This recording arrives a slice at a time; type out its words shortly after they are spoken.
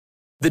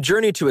The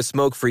journey to a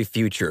smoke-free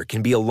future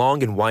can be a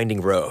long and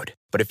winding road,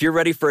 but if you're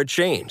ready for a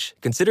change,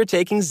 consider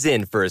taking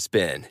Zyn for a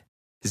spin.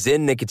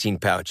 Zyn nicotine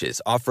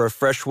pouches offer a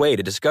fresh way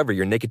to discover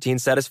your nicotine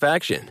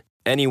satisfaction.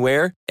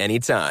 Anywhere,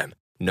 anytime.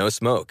 No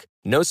smoke,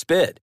 no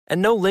spit,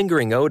 and no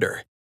lingering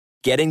odor.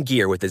 Get in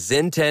gear with the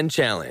Zyn 10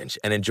 Challenge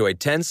and enjoy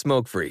 10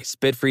 smoke-free,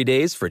 spit-free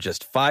days for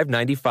just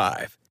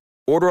 $5.95.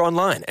 Order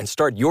online and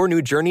start your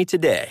new journey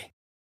today.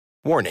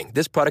 Warning,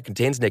 this product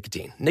contains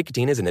nicotine.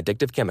 Nicotine is an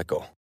addictive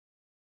chemical.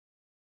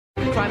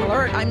 Crime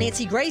Alert, I'm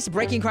Nancy Grace.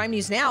 Breaking crime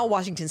news now.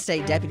 Washington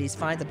State deputies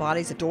find the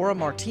bodies of Dora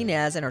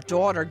Martinez and her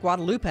daughter,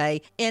 Guadalupe,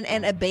 in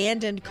an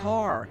abandoned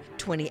car.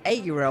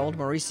 28-year-old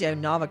Mauricio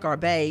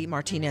Navagarbe,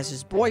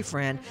 Martinez's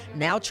boyfriend,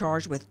 now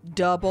charged with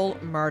double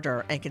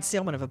murder and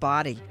concealment of a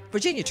body.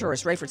 Virginia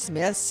tourist Rayford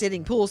Smith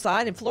sitting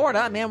poolside in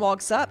Florida. A man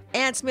walks up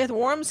and Smith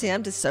warns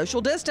him to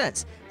social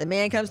distance. The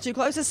man comes too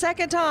close a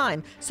second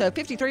time, so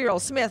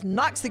 53-year-old Smith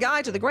knocks the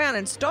guy to the ground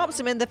and stomps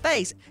him in the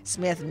face.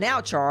 Smith now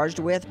charged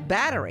with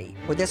battery.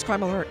 With this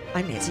Crime Alert,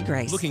 I'm Nancy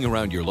Grace. Looking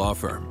around your law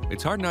firm,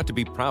 it's hard not to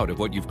be proud of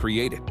what you've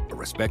created. A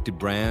respected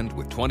brand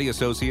with 20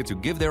 associates who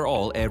give their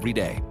all every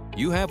day.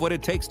 You have what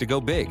it takes to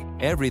go big.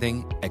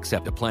 Everything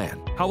except a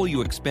plan. How will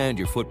you expand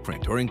your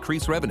footprint or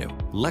increase revenue?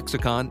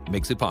 Lexicon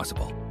makes it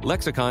possible.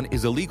 Lexicon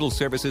is a legal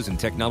services and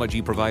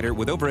technology provider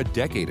with over a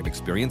decade of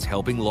experience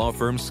helping law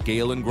firms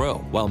scale and grow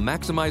while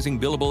maximizing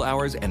billable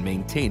hours and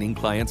maintaining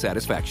client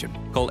satisfaction.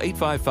 Call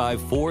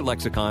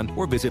 855-4-LEXICON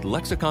or visit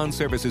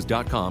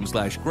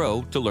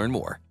lexiconservices.com/grow to learn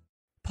more.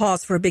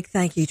 Pause for a big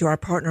thank you to our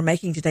partner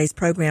making today's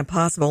program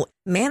possible.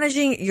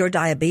 Managing your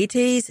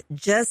diabetes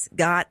just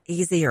got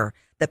easier.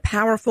 The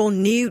powerful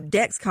new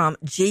Dexcom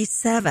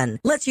G7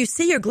 lets you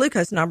see your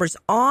glucose numbers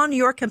on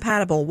your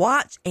compatible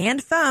watch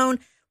and phone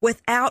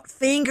without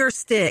finger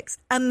sticks.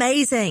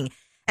 Amazing.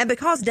 And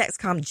because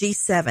Dexcom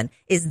G7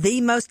 is the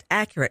most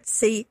accurate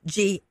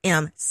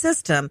CGM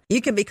system, you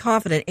can be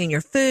confident in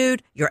your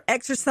food, your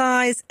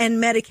exercise,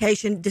 and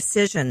medication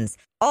decisions.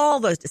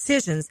 All those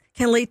decisions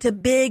can lead to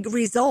big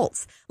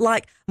results,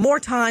 like more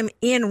time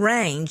in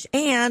range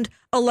and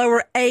a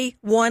lower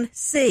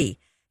A1C.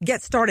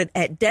 Get started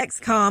at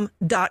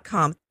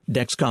Dexcom.com.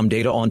 Dexcom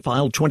data on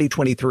file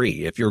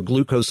 2023. If your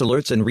glucose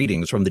alerts and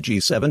readings from the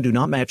G7 do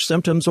not match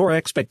symptoms or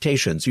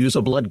expectations, use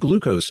a blood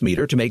glucose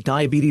meter to make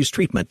diabetes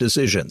treatment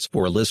decisions.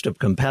 For a list of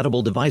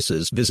compatible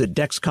devices, visit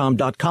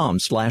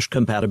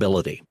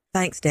Dexcom.com/compatibility.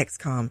 Thanks,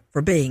 Dexcom,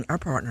 for being our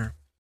partner.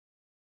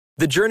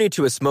 The journey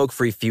to a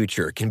smoke-free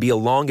future can be a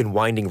long and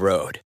winding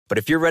road, but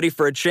if you're ready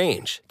for a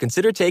change,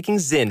 consider taking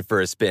Zyn for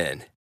a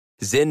spin.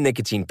 Zyn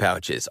nicotine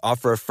pouches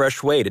offer a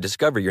fresh way to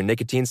discover your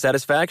nicotine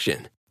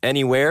satisfaction.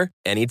 Anywhere,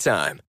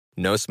 anytime.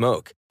 No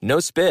smoke, no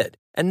spit,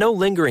 and no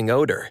lingering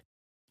odor.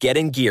 Get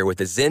in gear with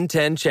the Zyn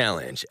 10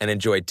 Challenge and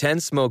enjoy 10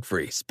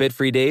 smoke-free,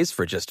 spit-free days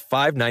for just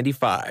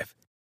 $5.95.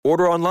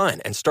 Order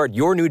online and start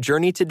your new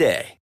journey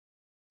today.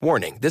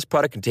 Warning, this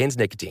product contains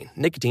nicotine.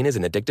 Nicotine is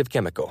an addictive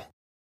chemical.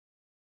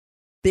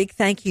 Big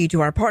thank you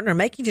to our partner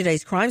making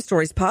today's crime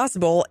stories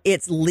possible.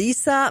 It's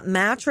Leesa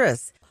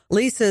Mattress.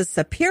 Leesa's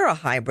Sapira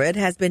Hybrid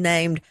has been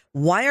named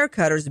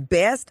Wirecutter's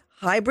best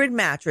hybrid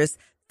mattress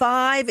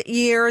 5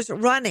 years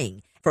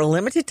running. For a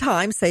limited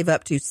time, save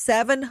up to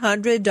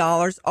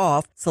 $700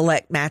 off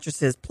select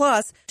mattresses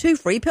plus 2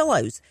 free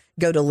pillows.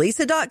 Go to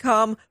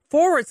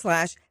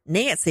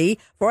Leesa.com/Nancy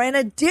for an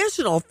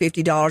additional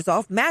 $50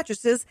 off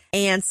mattresses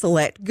and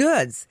select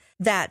goods.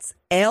 That's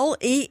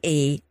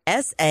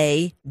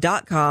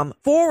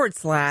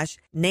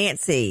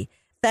LEESA.com/Nancy.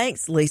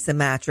 Thanks, Leesa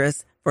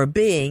Mattress, for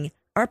being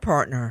our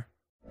partner.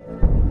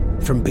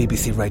 From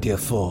BBC Radio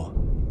 4,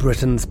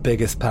 Britain's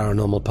biggest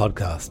paranormal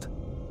podcast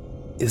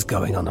is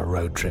going on a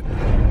road trip.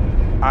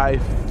 I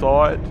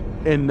thought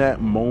in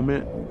that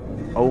moment,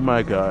 oh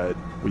my God,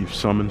 we've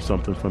summoned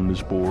something from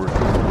this board.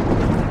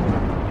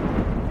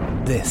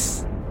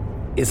 This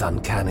is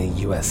Uncanny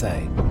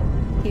USA.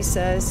 He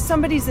says,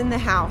 somebody's in the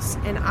house,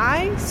 and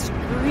I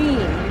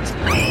screamed.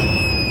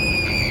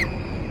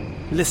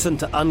 Listen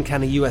to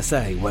Uncanny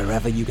USA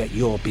wherever you get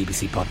your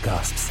BBC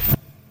podcasts,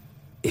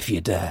 if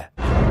you dare.